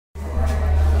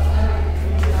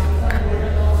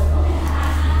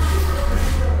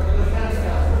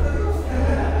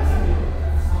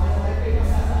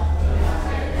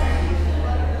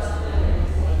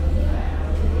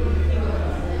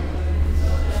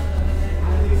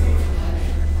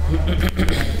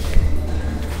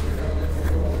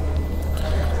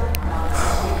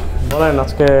জানেন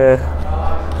আজকে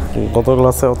গত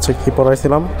ক্লাসে হচ্ছে কি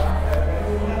পড়াইছিলাম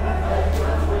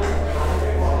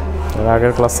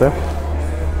আগের ক্লাসে?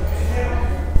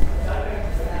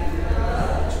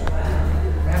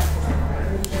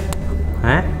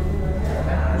 হ্যাঁ,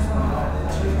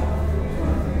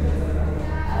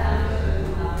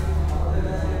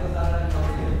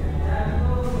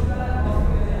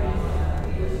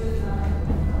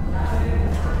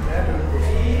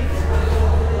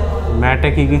 ম্যাটে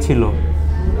কি কি ছিল?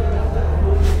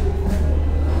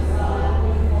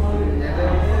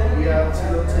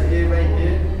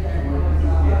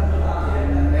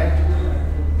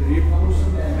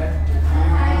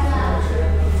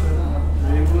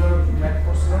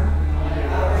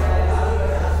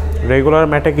 রেগুলার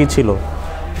ম্যাটে কি ছিল?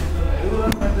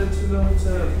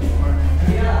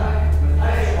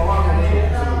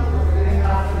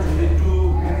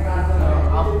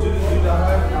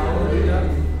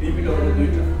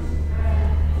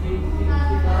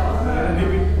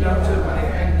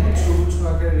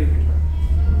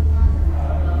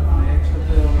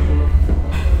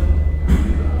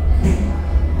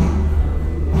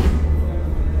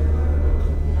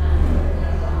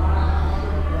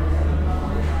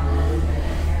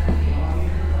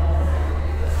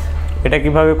 এটা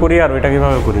কিভাবে করি আর ওইটা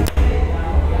কিভাবে করি?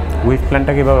 উইথ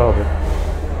প্ল্যানটা কিভাবে হবে?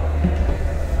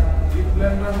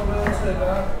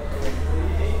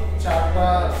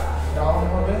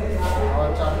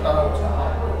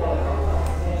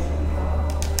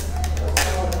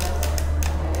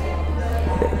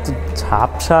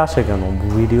 ঝাপসা আসে কেন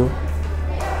ভিডিও?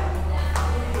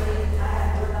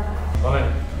 বলেন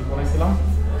কি বলেছিলাম?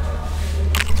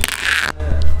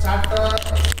 চারটা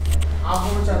আপ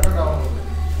হবে, চারটা ডাউন হবে,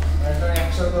 এটা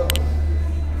একসাথে হবে।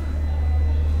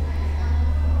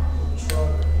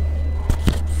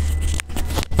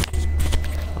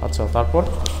 আচ্ছা, তারপর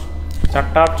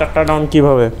চারটা আপ চারটা ডাউন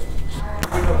কিভাবে?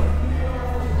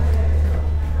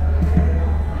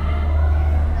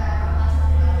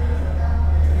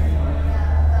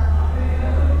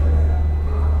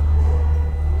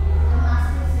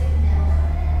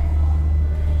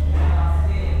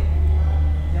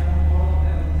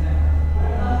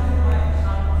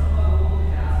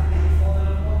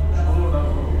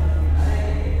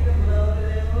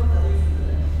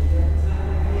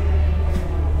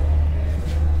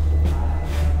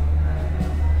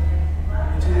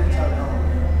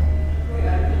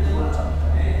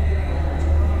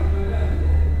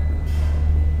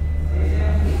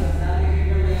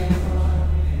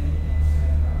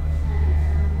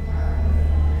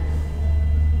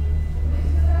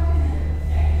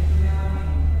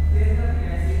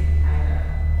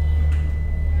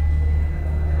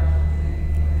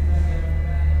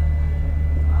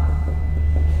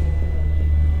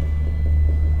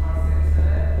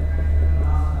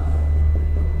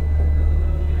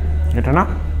 এটা না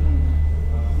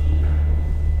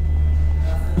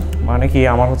মানে কি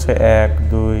আমার হচ্ছে 1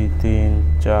 2 3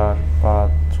 4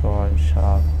 5 6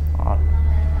 7 8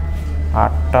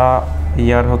 8টা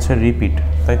ইয়ার হচ্ছে রিপিট,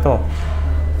 তাই তো?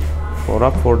 4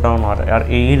 আপ 4 ডাউন। আর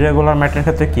এই ইরেগুলার ম্যাটের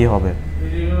ক্ষেত্রে কি হবে?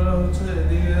 ইরেগুলার হচ্ছে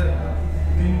এদিকে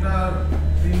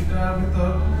তিনটার ভিতর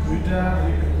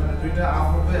দুইটা আপ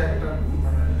হবে, একটা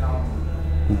মানে ডাউন হবে।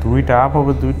 দুইটা আপ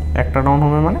হবে, একটা ডাউন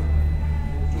হবে, মানে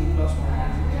 2+1।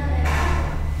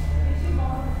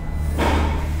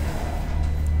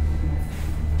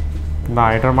 না,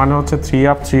 এটার মানে হচ্ছে 3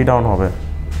 আপ 3 ডাউন হবে।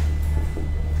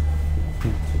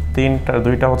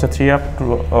 দুইটা হচ্ছে 3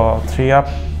 আপ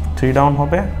 3 ডাউন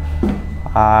হবে,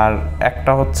 আর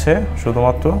একটা হচ্ছে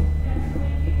শুধুমাত্র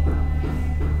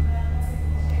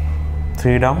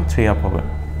 3 ডাউন 3 আপ হবে।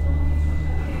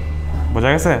 বোঝা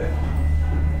গেছে?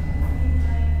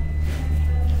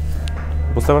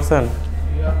 বুঝতে পারছেন?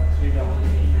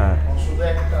 হ্যাঁ,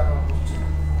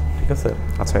 ঠিক আছে।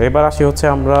 আচ্ছা, এবার আসি হচ্ছে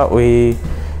আমরা ওই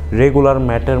রেগুলার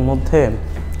ম্যাটের মধ্যে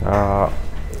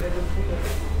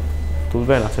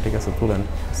তুলবেন। আচ্ছা ঠিক আছে, তুলেন।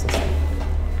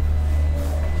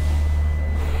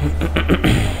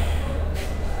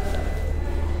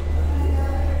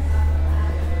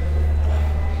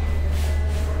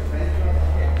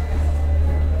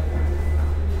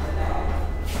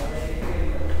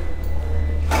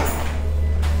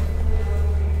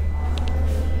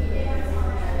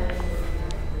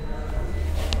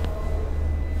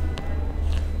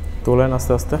 তোলেন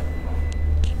আস্তে আস্তে।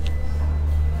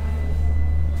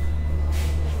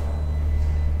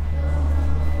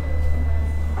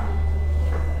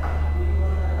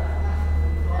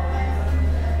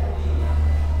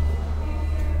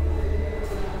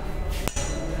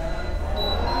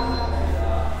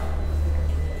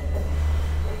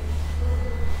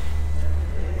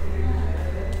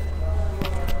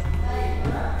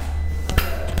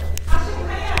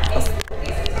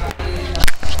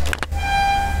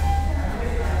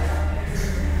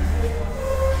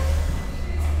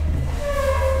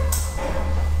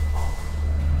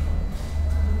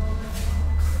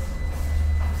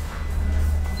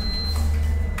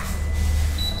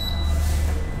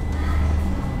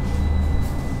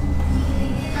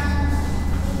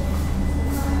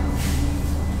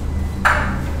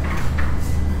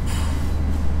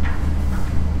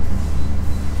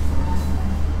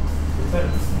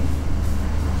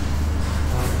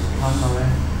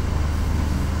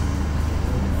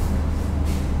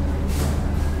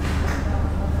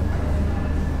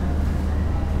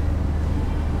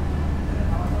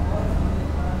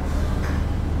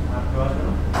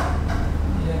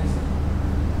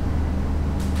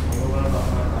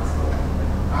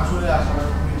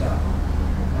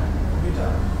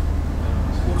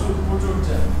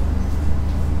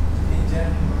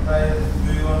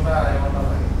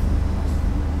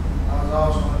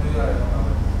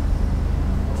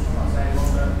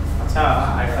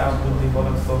 বুদ্ধি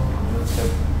বলেন তো হচ্ছে।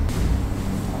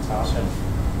 আচ্ছা আসেন,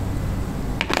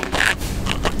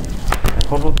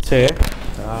 এখন হচ্ছে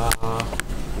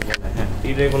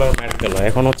ইরেগুলার ম্যাট গেল,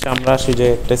 এখন হচ্ছে আমরা আসি যে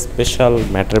একটা স্পেশাল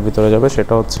ম্যাটের ভিতরে যাবে,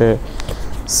 সেটা হচ্ছে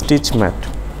স্টিচ ম্যাট।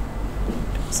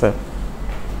 ঠিক আছে,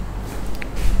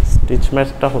 স্টিচ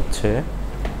ম্যাটটা হচ্ছে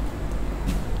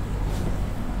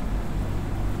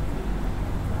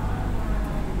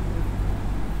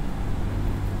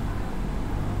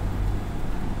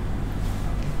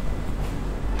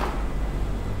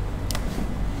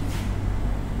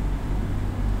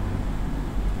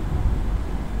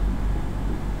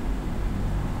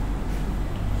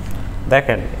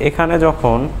দেখেন এখানে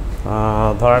যখন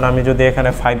ধরেন আমি যদি এখানে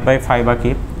 5x5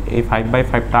 আঁকি, এই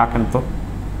 5x5টা আঁকেন তো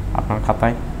আপনার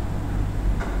খাতায়,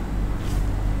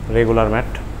 রেগুলার ম্যাট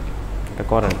এটা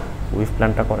করেন, উইথ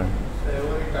প্ল্যানটা করেন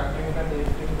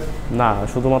না,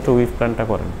 শুধুমাত্র উইথ প্ল্যানটা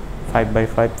করেন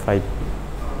 5x5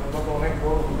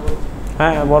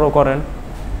 হ্যাঁ বড় করেন।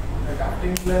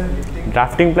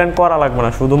 ড্রাফটিং প্ল্যান করা লাগবে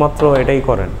না, শুধুমাত্র এটাই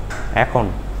করেন এখন।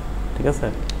 ঠিক আছে,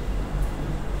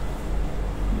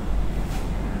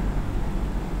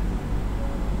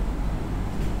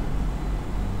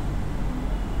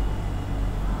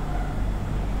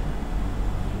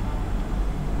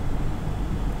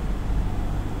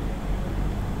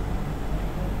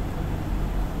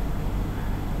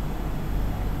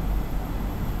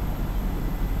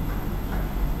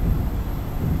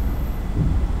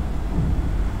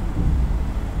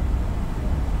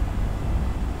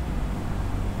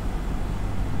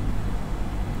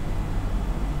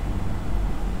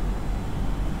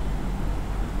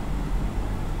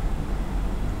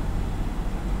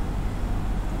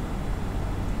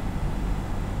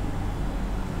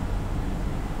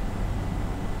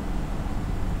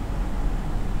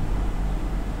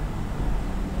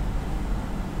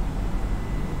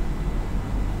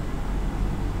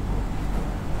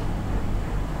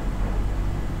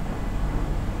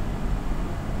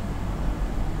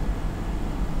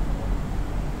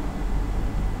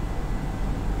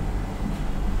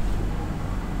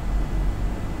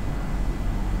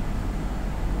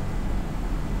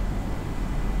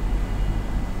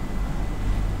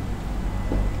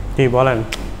 কি বলেন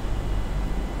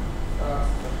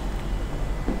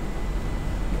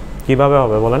কিভাবে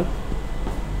হবে বলেন?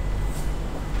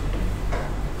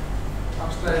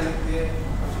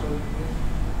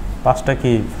 পাঁচটা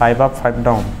কি 5 আপ 5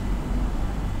 ডাউন?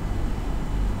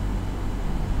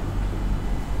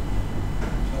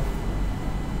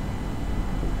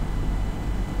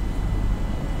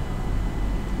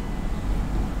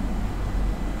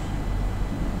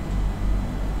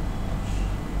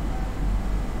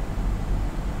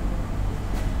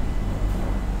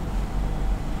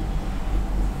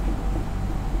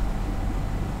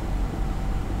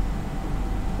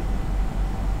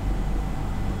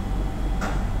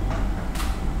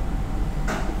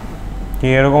 কি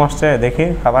এরকম আসছে? দেখি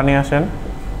খাবার নিয়ে আসেন।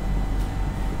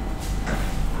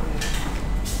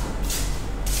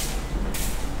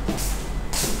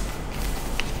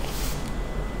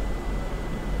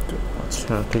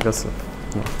 আচ্ছা ঠিক আছে,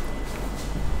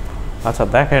 আচ্ছা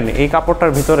দেখেন এই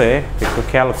কাপড়টার ভিতরে একটু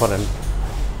খেয়াল করেন,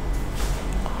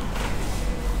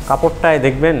 কাপড়টায়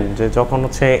দেখবেন যে যখন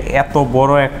হচ্ছে এত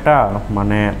বড় একটা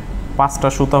মানে 5টা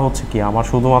সুতা হচ্ছে কি আমার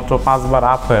শুধুমাত্র 5 বার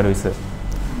আপ হয়ে রয়েছে,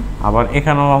 আবার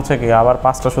এখানেও হচ্ছে কি আবার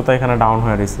 5টা সুতা এখানে ডাউন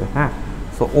হয়ে রয়েছে। হ্যাঁ,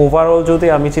 সো ওভারঅল যদি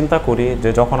আমি চিন্তা করি যে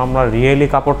যখন আমরা রিয়েলি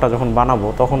কাপড়টা যখন বানাবো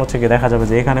তখন হচ্ছে কি দেখা যাবে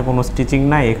যে এখানে কোনো স্টিচিং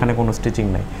নাই, এখানে কোনো স্টিচিং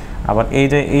নাই, আবার এই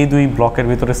যে এই দুই ব্লকের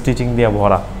ভিতরে স্টিচিং দিয়ে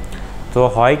ভরা। তো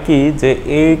হয় কি যে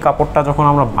এই কাপড়টা যখন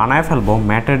আমরা বানায় ফেলবো,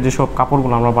 ম্যাটের যেসব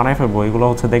কাপড়গুলো আমরা বানায় ফেলবো এগুলো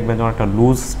হচ্ছে দেখবেন যেমন একটা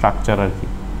লুজ স্ট্রাকচার আর কি।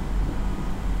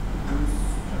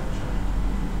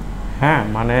 হ্যাঁ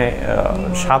মানে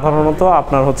সাধারণত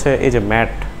আপনার হচ্ছে এই যে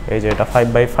ম্যাট, এই যে এটা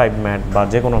 5x5 ম্যাট বা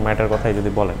যে কোনো ম্যাটের কথাই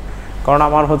যদি বলেন, কারণ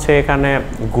আমার হচ্ছে এখানে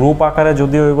গ্রুপ আকারে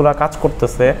যদিও এগুলা কাজ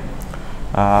করতেছে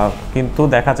কিন্তু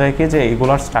দেখা যায় কি যে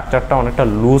এগুলার স্ট্রাকচারটা অনেকটা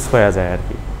লুজ হয়ে যায় আর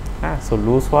কি। হ্যাঁ, সো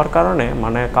লুজ হওয়ার কারণে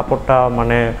মানে কাপড়টা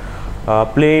মানে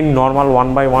প্লেন নর্মাল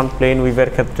 1x1 প্লেন উইভের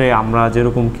ক্ষেত্রে আমরা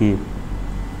যেরকম কি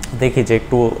দেখি যে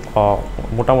একটু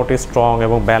মোটামুটি স্ট্রং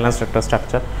এবং ব্যালেন্সড একটা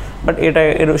স্ট্রাকচার, বাট এটা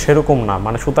সেরকম না,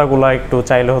 মানে সুতাগুলো একটু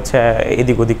চাইলে হচ্ছে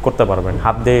এদিক ওদিক করতে পারবেন,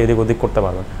 হাত দিয়ে এদিক ওদিক করতে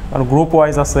পারবেন, কারণ গ্রুপ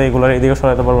ওয়াইজ আছে এগুলোর এদিকে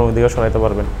সরাইতে পারবেন ওইদিকে সরাইতে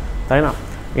পারবেন, তাই না?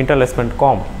 ইন্টারলেসমেন্ট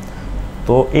কম।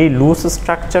 তো এই লুজ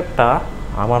স্ট্রাকচারটা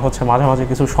আমার হচ্ছে মাঝে মাঝে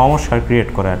কিছু সমস্যা ক্রিয়েট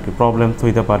করে আর কি, প্রবলেম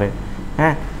হইতে পারে।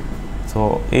 হ্যাঁ, সো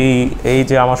এই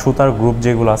যে আমার সুতার গ্রুপ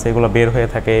যেগুলো আছে এগুলো বের হয়ে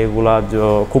থাকে, এগুলা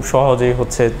খুব সহজেই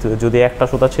হচ্ছে যদি একটা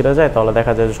সুতা ছিঁড়ে যায় তাহলে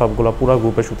দেখা যায় যে সবগুলো পুরো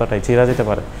গ্রুপের সুতাটাই ছিঁড়া যেতে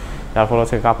পারে, যার ফলে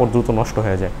হচ্ছে কাপড় দ্রুত নষ্ট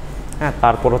হয়ে যায়। হ্যাঁ,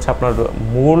 তারপর হচ্ছে আপনার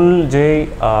মূল যেই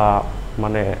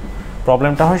মানে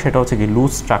প্রবলেমটা হয় সেটা হচ্ছে কি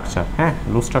লুজ স্ট্রাকচার। হ্যাঁ,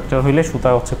 লুজ স্ট্রাকচার হইলে সুতা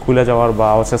হচ্ছে খুলে যাওয়ার বা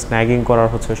হচ্ছে স্ন্যাগিং করার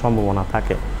হচ্ছে সম্ভাবনা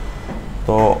থাকে।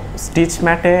 তো স্টিচ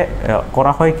ম্যাটে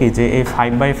করা হয় কি যে এই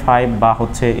 5x5 বা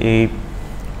হচ্ছে এই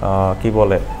কি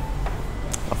বলে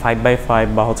 5x5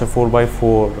 বা হচ্ছে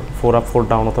 4x4, 4 up 4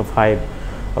 down অথবা 5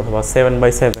 অথবা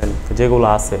 7x7 যেগুলো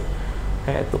আছে,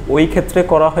 হ্যাঁ, তো ওই ক্ষেত্রে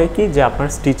করা হয় কি যে আপনার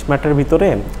স্টিচ ম্যাটের ভিতরে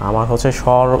আমার হচ্ছে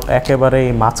একেবারে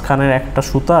এই মাঝখানের একটা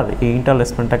সুতার এই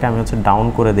ইন্টারলেসমেন্টটাকে আমি হচ্ছে ডাউন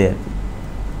করে দিই আর কি।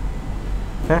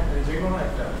 হ্যাঁ,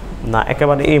 না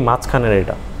একেবারে এই মাঝখানের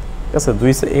এটা, ঠিক আছে,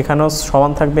 এখানেও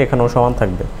সমান থাকবে, এখানেও সমান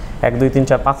থাকবে, 1 2 3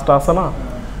 4 5টা আছে না,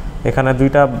 এখানে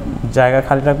 2টা জায়গা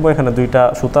খালি রাখবো, এখানে 2টা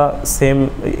সুতা সেম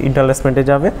ইন্টারলেসমেন্টে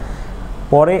যাবে।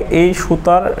 পরে এই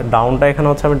সুতার ডাউনটা এখানে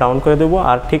হচ্ছে আমি ডাউন করে দেবো,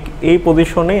 আর ঠিক এই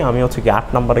পজিশনেই আমি হচ্ছে কি 8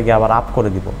 নম্বরে গিয়ে আবার আপ করে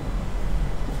দিব।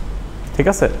 ঠিক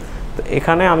আছে, তো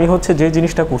এখানে আমি হচ্ছে যে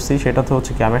জিনিসটা করছি সেটা তো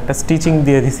হচ্ছে কি আমি একটা স্টিচিং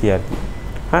দিয়ে দিছি আর কি।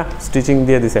 হ্যাঁ, স্টিচিং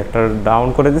দিয়ে দিছি, একটা ডাউন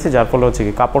করে দিছি, যার ফলে হচ্ছে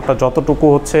কি কাপড়টা যতটুকু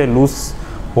হচ্ছে লুজ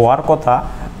হওয়ার কথা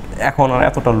এখন আর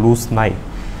এতটা লুজ নাই।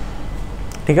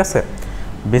 ঠিক আছে,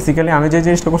 বেসিক্যালি আমি যে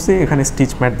জিনিসটা করছি এখানে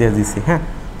স্টিচ ম্যাট দিয়ে দিছি। হ্যাঁ,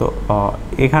 তো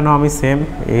এখানেও আমি সেম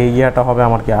এই ইয়াটা হবে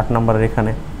আমার কি 8 নম্বরের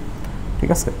এখানে। ঠিক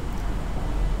আছে,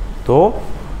 তো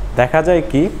দেখা যায়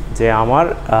কি যে আমার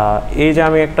এই যে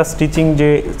আমি একটা স্টিচিং যে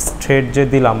থ্রেড যে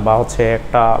দিলাম বা হচ্ছে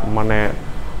একটা মানে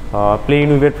প্লেন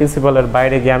উইভের প্রিন্সিপালের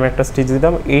বাইরে গিয়ে আমি একটা স্টিচ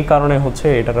দিলাম, এই কারণে হচ্ছে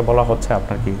এটাকে বলা হচ্ছে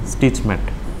আপনার কি স্টিচ ম্যাট।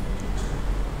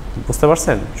 বুঝতে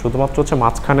পারছেন? শুধুমাত্র হচ্ছে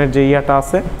মাঝখানের যে ইয়াটা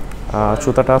আছে,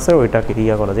 সুতাটা আছে, ওইটাকে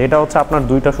ইয়া করা যায়। এটা হচ্ছে আপনার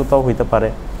 2টা সুতাও হইতে পারে।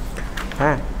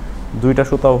 হ্যাঁ, 2টা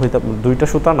সুতাও হইতে, 2টা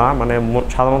সুতা না, মানে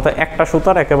সাধারণত একটা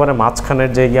সুতার একেবারে মাঝখানের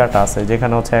যে ইয়াটা আছে,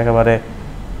 যেখানে হচ্ছে একেবারে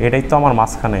এটাই তো আমার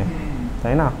মাঝখানে,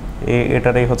 তাই না,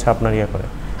 এটারই হচ্ছে আপনার ইয়ে করে।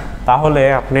 তাহলে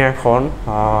আপনি এখন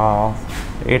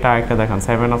এটা একটা দেখান,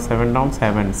 7 up 7 down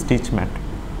 7 স্টিচ ম্যাট,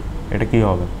 এটা কি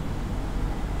হবে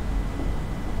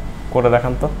করে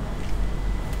দেখান তো,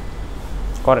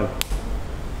 করেন।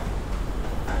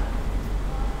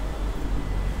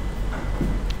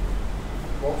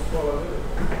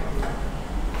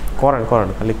 করেন করেন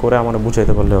খালি করে আমার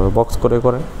বুঝাইতে পারলে হবে, বক্স করে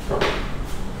করেন।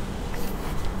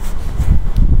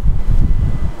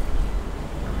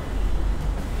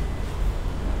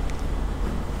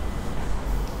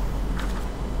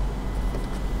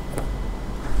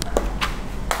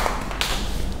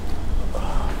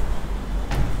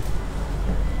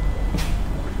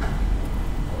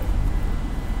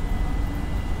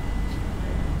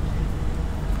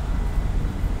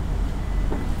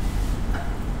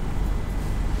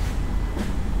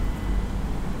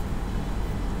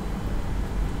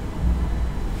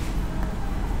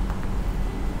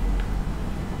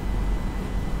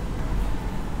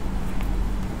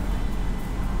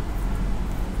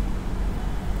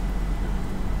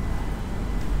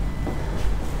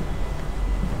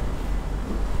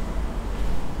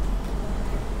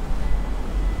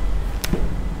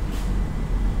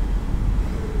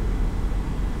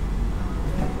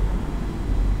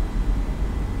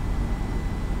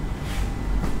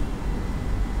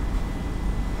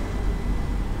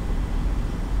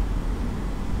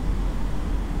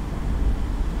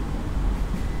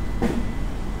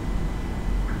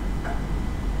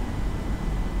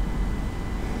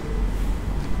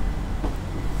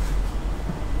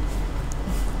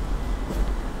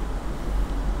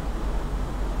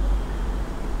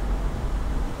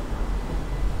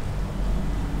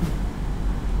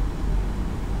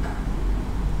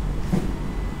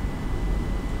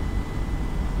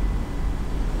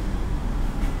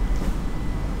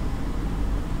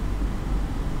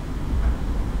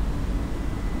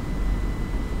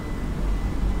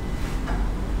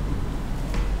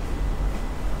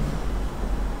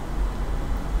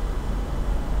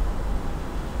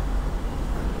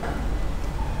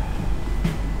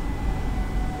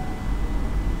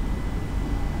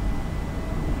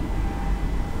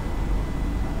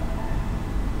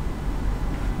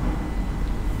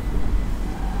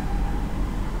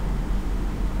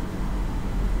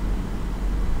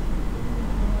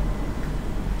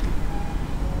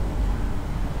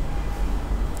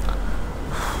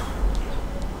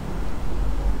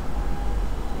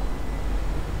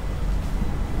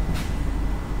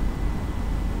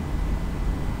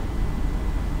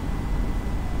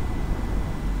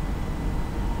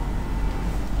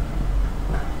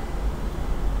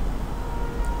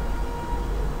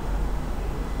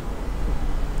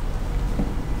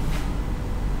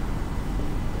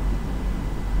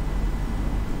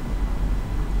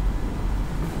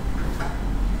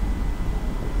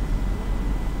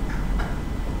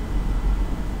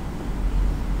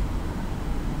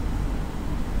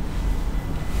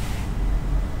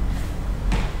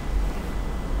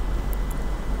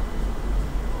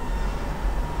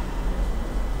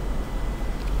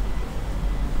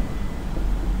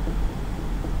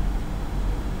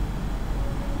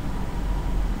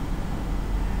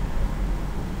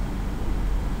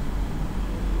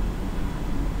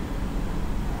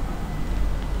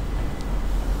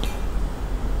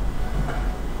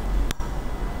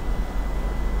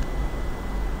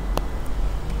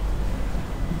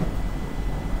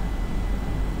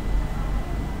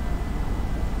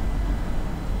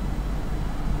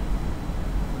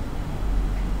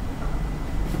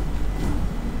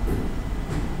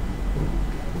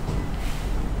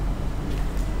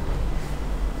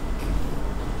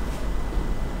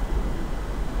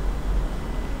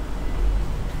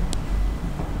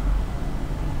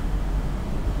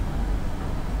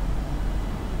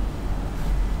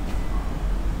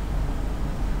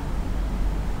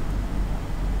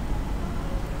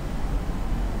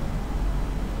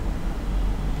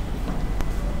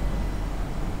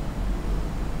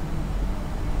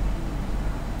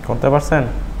 করতে পারছেন?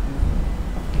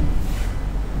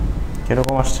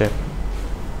 কিরকম আসছে?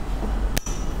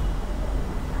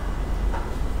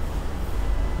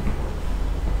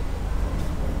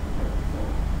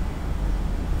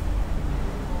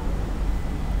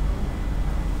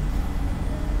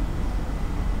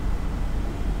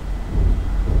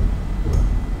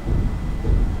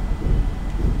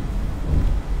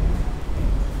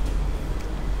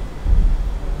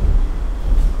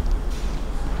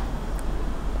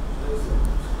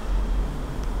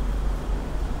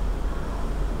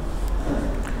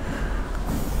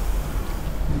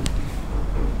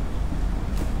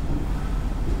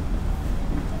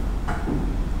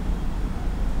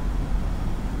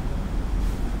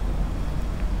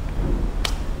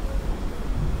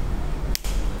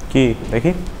 কি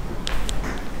দেখি?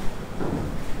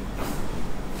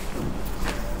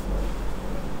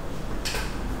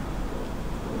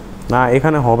 না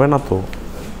এখানে হবে না তো,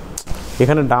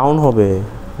 এখানে ডাউন হবে,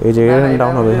 এই যে এখানে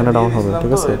ডাউন হবে, এখানে ডাউন হবে,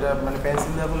 ঠিক আছে? এটা মানে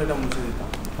পেন্সিল দিয়ে বলে এটা মুছে দিতাম।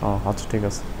 ও আচ্ছা ঠিক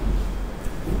আছে।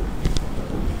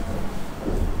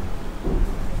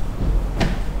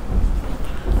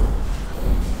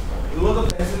 এগুলো তো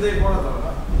পেন্সিল দিয়ে করা যাবে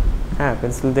না। হ্যাঁ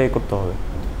পেন্সিল দিয়ে করতে হবে।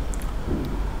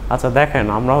 আচ্ছা দেখেন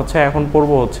আমরা হচ্ছে এখন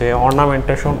পড়বো হচ্ছে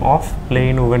ornamentation of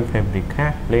plane woven fabric.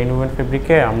 হ্যাঁ প্লেন উভেন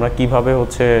ফেব্রিকে আমরা কিভাবে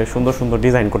হচ্ছে সুন্দর সুন্দর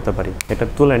ডিজাইন করতে পারি এটা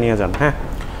তুলে নিয়ে যান। হ্যাঁ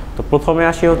তো প্রথমে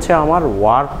আসি হচ্ছে আমার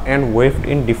work and waved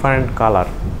in different colour.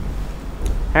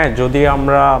 হ্যাঁ যদি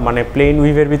আমরা মানে প্লেন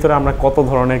উইভের ভিতরে আমরা কত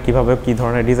ধরনের কিভাবে কী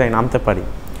ধরনের ডিজাইন আনতে পারি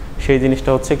সেই জিনিসটা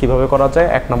হচ্ছে কিভাবে করা যায়।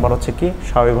 এক নম্বর হচ্ছে কি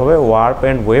স্বাভাবিকভাবে ওয়ার্ক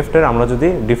অ্যান্ড ওয়েভডের আমরা যদি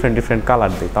ডিফারেন্ট ডিফারেন্ট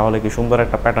কালার দিই তাহলে কি সুন্দর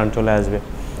একটা প্যাটার্ন চলে আসবে,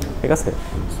 ঠিক আছে?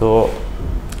 সো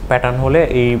প্যাটার্ন হলে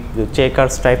এই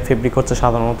চেকার্স টাইপ ফেব্রিক হচ্ছে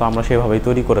সাধারণত আমরা সেভাবেই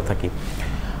তৈরি করে থাকি।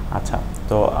 আচ্ছা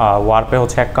তো ওয়ার্পে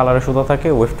হচ্ছে এক কালারের সুতা থাকে,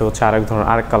 ওয়েভটে হচ্ছে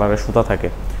আরেক কালারের সুতা থাকে।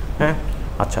 হ্যাঁ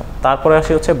আচ্ছা তারপরে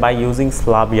আসি হচ্ছে বাই ইউজিং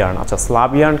স্লাব ইয়ার্ন। আচ্ছা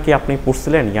স্লাব ইয়ার্ন কি আপনি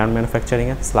পড়ছিলেন ইয়ার্ন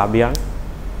ম্যানুফ্যাকচারিংয়ে? স্লাব ইয়ার্ন,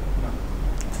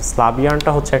 স্লাব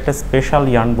ইয়ার্নটা হচ্ছে একটা স্পেশাল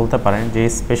ইয়ার্ন বলতে পারেন, যে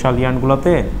স্পেশাল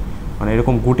ইয়ার্নগুলোতে মানে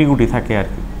এরকম গুটি গুটি থাকে আর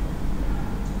কি।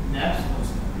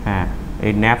 হ্যাঁ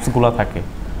এই ন্যাপসগুলো থাকে।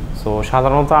 সো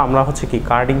সাধারণত আমরা হচ্ছে কি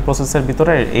কার্ডিং প্রসেসের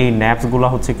ভিতরে এই ন্যাপসগুলো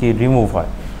হচ্ছে কি রিমুভ হয়,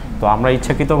 তো আমরা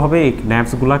ইচ্ছাকৃতভাবে এই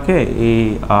ন্যাপসগুলোকে এই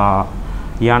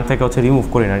ইয়ার্ন থেকে হচ্ছে রিমুভ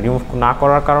করি না। রিমুভ না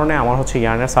করার কারণে আমার হচ্ছে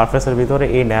ইয়ার্নের সারফেসের ভিতরে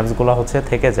এই ন্যাপসগুলো হচ্ছে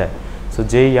থেকে যায়। সো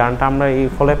যেই ইয়ার্নটা আমরা এই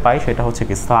ফলে পাই সেটা হচ্ছে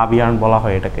কি স্লাব ইয়ার্ন বলা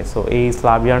হয় এটাকে। সো এই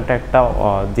স্লাব ইয়ার্নটা একটা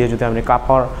দিয়ে যদি আমি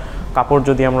কাপড়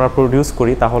যদি আমরা প্রডিউস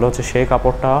করি তাহলে হচ্ছে সেই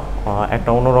কাপড়টা একটা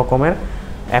অন্য রকমের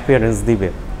অ্যাপিয়ারেন্স দিবে।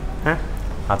 হ্যাঁ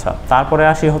আচ্ছা তারপরে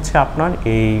আসি হচ্ছে আপনার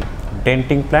এই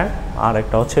ডেন্টিং প্ল্যান আর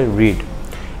একটা হচ্ছে রিড।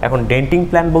 এখন ডেন্টিং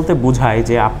প্ল্যান বলতে বোঝায়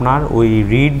যে আপনার ওই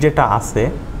রিড যেটা আছে,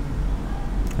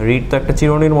 রিড তো একটা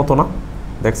চিরুনির মতো না,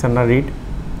 দেখছেন না রিড?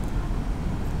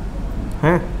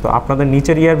 হ্যাঁ তো আপনাদের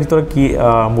নিচের ইয়ার ভিতরে কি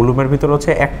মুলুমের ভিতরে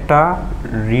হচ্ছে একটা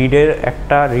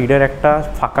রিডের একটা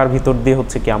ফাঁকার ভিতর দিয়ে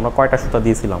হচ্ছে কি আমরা কয়টা সুতা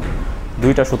দিয়েছিলাম?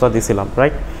 2টা সুতা দিয়েছিলাম,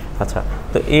 রাইট? আচ্ছা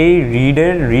তো এই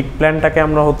রিড প্ল্যানটাকে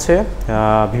আমরা হচ্ছে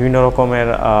বিভিন্ন রকমের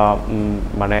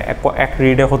মানে এক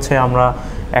রিডে হচ্ছে আমরা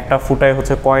একটা ফুটায়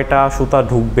হচ্ছে কয়টা সুতা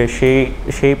ঢুকবে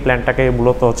সেই প্ল্যানটাকে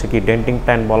মূলত হচ্ছে কি ডেন্টিং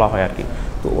প্ল্যান বলা হয় আর কি।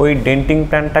 তো ওই ডেন্টিং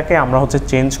প্ল্যানটাকে আমরা হচ্ছে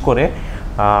চেঞ্জ করে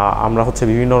আমরা হচ্ছে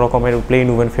বিভিন্ন রকমের প্লেন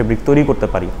উভেন ফেব্রিক তৈরি করতে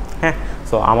পারি। হ্যাঁ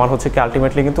সো আমার হচ্ছে কি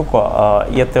আলটিমেটলি কিন্তু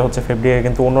ইয়েতে হচ্ছে ফেব্রিকে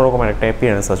কিন্তু অন্যরকমের একটা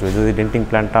অ্যাপিয়ারেন্স আসবে যদি ডেন্টিং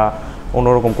প্ল্যানটা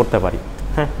অন্যরকম করতে পারি।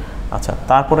 হ্যাঁ আচ্ছা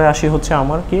তারপরে আসি হচ্ছে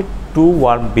আমার কি টু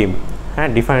ওয়ার্ক বিম। হ্যাঁ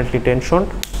ডিফারেন্টলি টেনশন।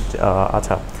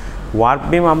 আচ্ছা ওয়ার্ক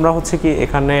বিম আমরা হচ্ছে কি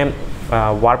এখানে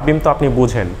ওয়ার্ক বিম তো আপনি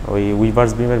বুঝেন, ওই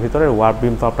উইভার্স বিমের ভিতরে ওয়ার্ক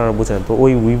বিম তো আপনারা বুঝেন। তো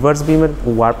ওই উইভার্স বিমের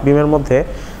ওয়ার্ক বিমের মধ্যে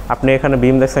আপনি এখানে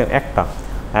বিম দেখছেন একটা।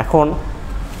 এখন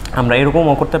আমরা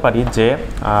এরকমও করতে পারি যে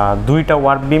দুইটা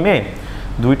ওয়ার্ক বিমে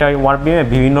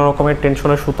বিভিন্ন রকমের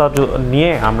টেনশনের সুতা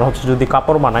নিয়ে আমরা হচ্ছে যদি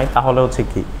কাপড় বানাই তাহলে হচ্ছে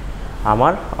কি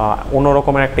আমার অন্য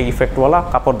রকমের একটা ইফেক্টওয়ালা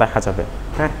কাপড় দেখা যাবে।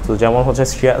 হ্যাঁ তো যেমন হচ্ছে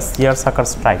সিয়ার সাকার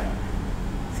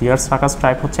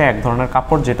স্ট্রাইপ হচ্ছে এক ধরনের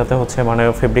কাপড় যেটাতে হচ্ছে মানে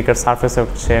ফেব্রিকের সারফেসে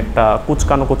হচ্ছে একটা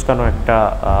কুচকানো একটা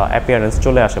অ্যাপিয়ারেন্স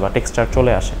চলে আসে বা টেক্সচার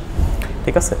চলে আসে,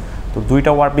 ঠিক আছে? তো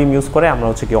দুইটা ওয়ার্ক বিম ইউজ করে আমরা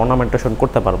হচ্ছে কি অর্নামেন্টেশন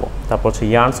করতে পারবো। তারপর হচ্ছে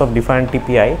ইয়ার্নস অফ ডিফারেন্ট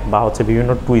টিপিআই বা হচ্ছে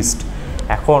বিভিন্ন টুইস্ট।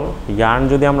 এখন ইয়ার্ন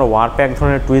যদি আমরা ওয়ার্পে এক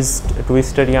ধরনের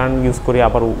টুইস্টের ইয়ার্ন ইউজ করি,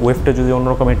 আবার ওয়েভটে যদি অন্য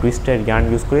রকমের টুইস্টের ইয়ার্ন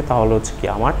ইউজ করি তাহলে হচ্ছে কি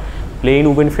আমার প্লেন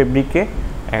উভেন ফেব্রিকে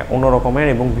অন্য রকমের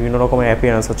এবং বিভিন্ন রকমের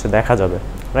অ্যাপিয়ারেন্স হচ্ছে দেখা যাবে,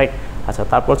 রাইট? আচ্ছা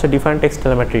তারপর হচ্ছে ডিফারেন্ট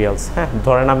টেক্সটাইল ম্যাটেরিয়ালস। হ্যাঁ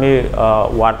ধরেন আমি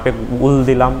ওয়ার্পে উল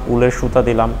দিলাম, উলের সুতা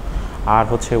দিলাম, আর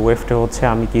হচ্ছে ওয়েভটে হচ্ছে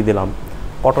আমি কি দিলাম,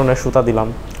 কটনের সুতা দিলাম,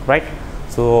 রাইট?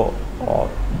 সো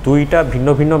দুইটা ভিন্ন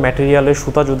ভিন্ন ম্যাটেরিয়ালের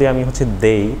সুতা যদি আমি হচ্ছে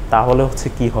দেই তাহলে হচ্ছে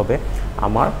কি হবে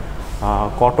আমার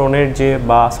কটনের যে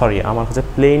বা সরি আমার হচ্ছে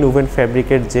প্লেন উভেন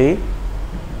ফ্যাব্রিকের যেই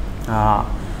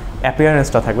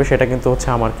অ্যাপিয়ারেন্সটা থাকবে সেটা কিন্তু হচ্ছে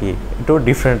আমার কি একটু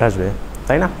ডিফারেন্ট আসবে,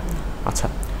 তাই না? আচ্ছা,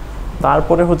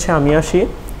 তারপরে হচ্ছে আমি আসি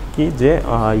কি যে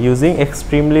ইউজিং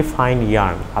এক্সট্রিমলি ফাইন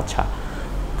ইয়ার্ন। আচ্ছা,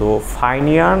 তো fine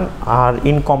yarn R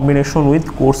in combination with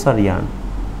কোর্সার yarn.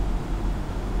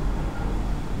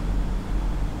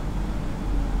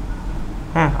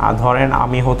 হ্যাঁ, আর ধরেন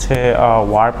আমি হচ্ছে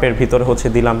ওয়ার্পের ভিতরে হচ্ছে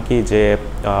দিলাম কি যে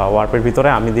ওয়ার্পের ভিতরে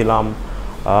আমি দিলাম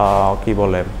কি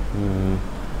বলে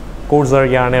কোর্সার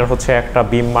ইয়ার্নের হচ্ছে একটা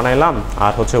বিম বানাইলাম,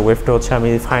 আর হচ্ছে ওয়েফটে হচ্ছে আমি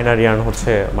ফাইনার ইয়ার্ন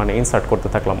হচ্ছে মানে ইনসার্ট করতে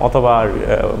থাকলাম, অথবা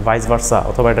ভাইস ভার্সা,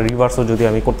 অথবা এটা রিভার্সও যদি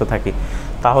আমি করতে থাকি,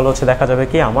 তাহলে হচ্ছে দেখা যাবে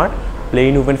কি আমার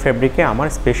প্লেন উভেন ফেব্রিকে আমার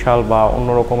স্পেশাল বা অন্য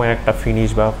রকমের একটা ফিনিশ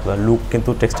বা লুক কিন্তু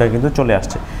টেক্সচার কিন্তু চলে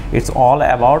আসছে। It's all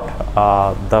about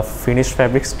the finish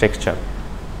fabrics texture,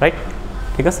 right?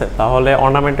 ঠিক আছে, তাহলে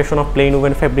ornamentation of plane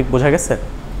woven fabric বোঝা গেছে?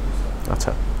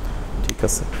 আচ্ছা, ঠিক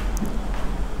আছে।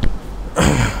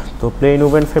 তো প্লেন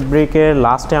উভেন ফেব্রিকের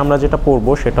লাস্টে আমরা যেটা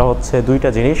পড়বো সেটা হচ্ছে দুইটা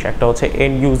জিনিস, একটা হচ্ছে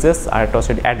এন্ড ইউজেস আর একটা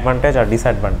হচ্ছে অ্যাডভান্টেজ আর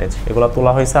ডিসঅ্যাডভান্টেজ। এগুলো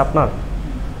তোলা হয়েছে আপনার?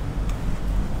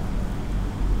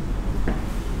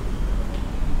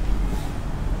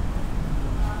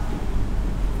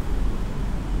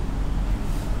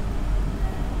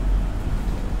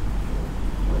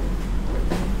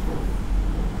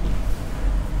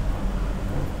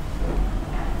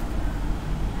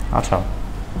 আচ্ছা,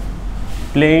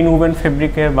 প্লেন উভেন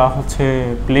ফেব্রিকের বা হচ্ছে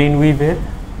প্লেন উইভের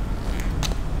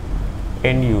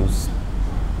এন্ড ইউজ।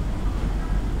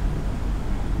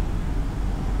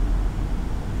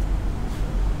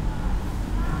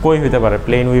 কই হইতে পারে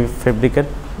প্লেন উইভ ফেব্রিকের?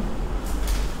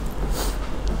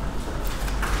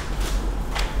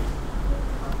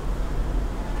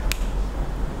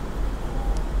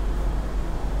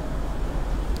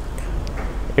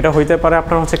 এটা হইতে পারে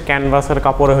আপনার হচ্ছে ক্যানভাসের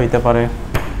কাপড়ে হইতে পারে,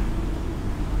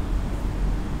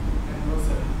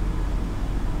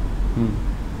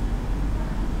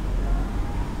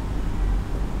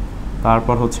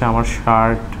 তারপর হচ্ছে আমার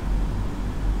শার্ট,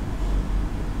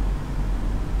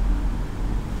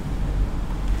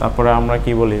 তারপরে আমরা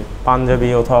কি বলি পাঞ্জাবি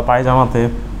অথবা পায়জামাতে,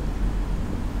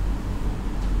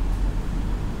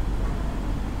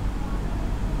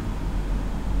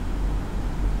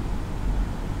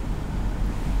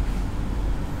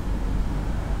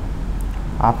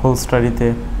 আপহোলস্টারিতে।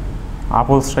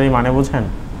 আপহোলস্টারি মানে বুঝেন?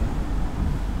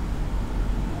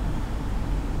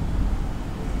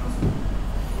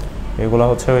 এগুলো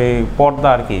হচ্ছে ওই পর্দা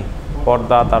আর কি,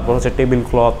 পর্দা, তারপর হচ্ছে টেবিল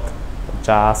ক্লথ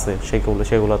যা আছে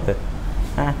সেগুলোতে।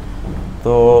 হ্যাঁ,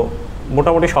 তো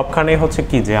মোটামুটি সবখানেই হচ্ছে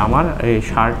কি যে আমার এই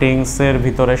শার্টিংসের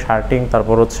ভিতরে শার্টিং,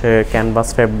 তারপর হচ্ছে ক্যানভাস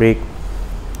ফ্যাব্রিক,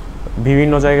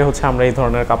 বিভিন্ন জায়গায় হচ্ছে আমরা এই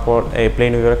ধরনের কাপড়, এই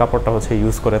প্লেন উইভের কাপড়টা হচ্ছে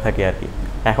ইউজ করে থাকি আর কি।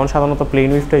 এখন সাধারণত প্লেন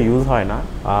উইভটা ইউজ হয় না,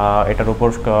 এটার উপর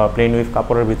প্লেন উইভ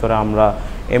কাপড়ের ভিতরে আমরা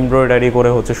এমব্রয়ডারি করে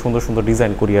হচ্ছে সুন্দর সুন্দর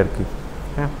ডিজাইন করি আর কি।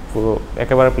 হ্যাঁ, পুরো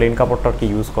একেবারে প্লেন কাপড়টা আর কি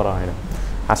ইউজ করা হয় না।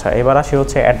 আচ্ছা, এবার আসি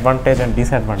হচ্ছে অ্যাডভান্টেজ অ্যান্ড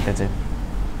ডিসঅ্যাডভান্টেজে।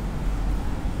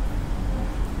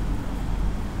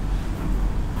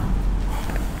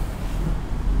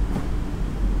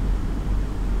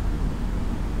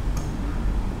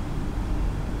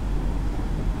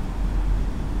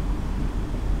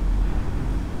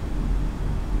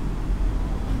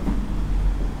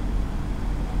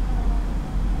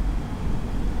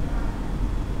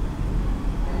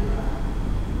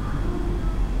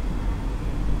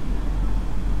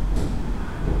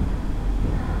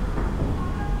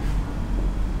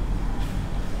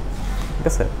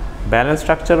 ঠিক আছে, ব্যালেন্স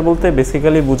স্ট্রাকচার বলতে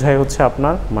বেসিক্যালি বোঝায় হচ্ছে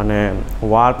আপনার মানে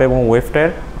ওয়ার্প এবং ওয়েফটের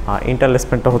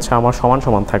ইন্টারলেসমেন্টটা হচ্ছে আমার সমান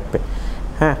সমান থাকবে।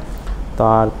 হ্যাঁ,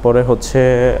 তারপরে হচ্ছে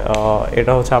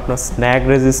এটা হচ্ছে আপনার স্ন্যাগ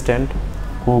রেজিস্ট্যান্ট,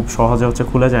 খুব সহজে হচ্ছে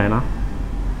খুলে যায় না।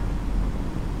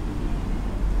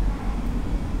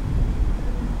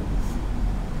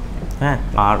 হ্যাঁ,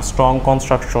 আর স্ট্রং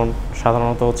কনস্ট্রাকশন,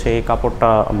 সাধারণত হচ্ছে এই কাপড়টা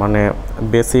মানে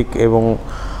বেসিক এবং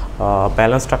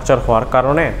ব্যালেন্স স্ট্রাকচার হওয়ার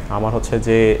কারণে আমার হচ্ছে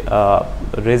যে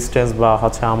রেজিস্ট্যান্স বা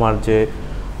হচ্ছে আমার যে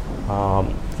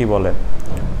কি বলে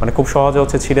মানে খুব সহজে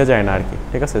হচ্ছে ছিঁড়ে যায় না আর কি।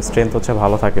 ঠিক আছে, স্ট্রেংথ হচ্ছে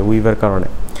ভালো থাকে উইভের কারণে।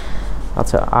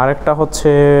 আচ্ছা, আরেকটা হচ্ছে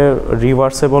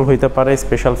রিভার্সেবল হইতে পারে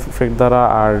স্পেশাল ইফেক্ট দ্বারা।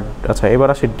 আর আচ্ছা, এবার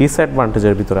আসি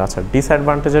ডিসঅ্যাডভান্টেজের ভিতরে। আচ্ছা,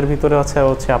 ডিসঅ্যাডভান্টেজের ভিতরে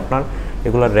হচ্ছে আপনার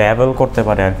এগুলো র্যাভেল করতে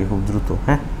পারে আর কি খুব দ্রুত।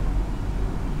 হ্যাঁ,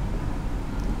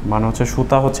 মানে হচ্ছে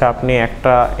সুতা হচ্ছে আপনি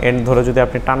একটা এন্ড ধরে যদি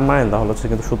আপনি টান মারেন তাহলে হচ্ছে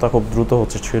কিন্তু সুতা খুব দ্রুত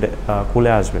হচ্ছে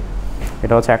খুলে আসবে।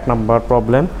 এটা হচ্ছে এক নাম্বার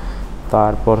প্রবলেম।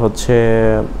 তারপর হচ্ছে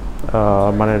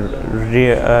মানে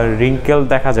রিঙ্কেল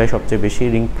দেখা যায় সবচেয়ে বেশি,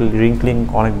 রিঙ্কলিং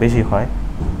অনেক বেশি হয়।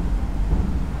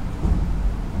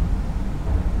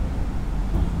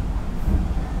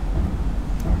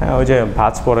 হ্যাঁ, ওই যে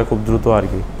ভাঁজ পড়ে খুব দ্রুত আর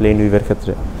কি প্লেন উইভের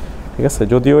ক্ষেত্রে, ঠিক আছে।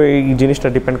 যদিও এই জিনিসটা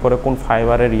ডিপেন্ড করে কোন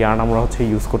ফাইবারের ইয়ার্ন আমরা হচ্ছে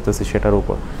ইউজ করতেছি সেটার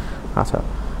উপর। আচ্ছা,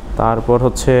 তারপর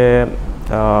হচ্ছে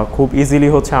খুব ইজিলি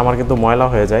হচ্ছে আমার কিন্তু ময়লা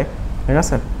হয়ে যায়, ঠিক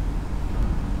আছে।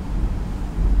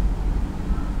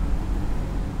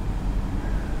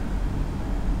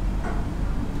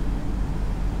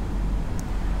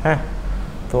 হ্যাঁ,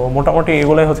 তো মোটামুটি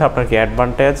এগুলোই হচ্ছে আপনার কি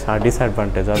অ্যাডভান্টেজ আর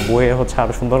ডিসঅ্যাডভান্টেজ, আর বইয়ে হচ্ছে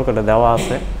আরও সুন্দর করে দেওয়া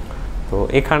আছে। তো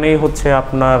এখানেই হচ্ছে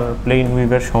আপনার প্লেন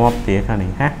উইভের সমাপ্তি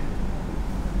এখানেই। হ্যাঁ,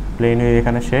 প্লেন উইভ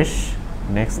এখানে শেষ।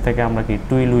 নেক্সট থেকে আমরা কি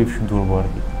টুইল উইভ ধরবো আর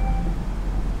কি।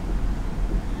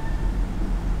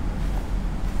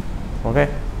 ওকে।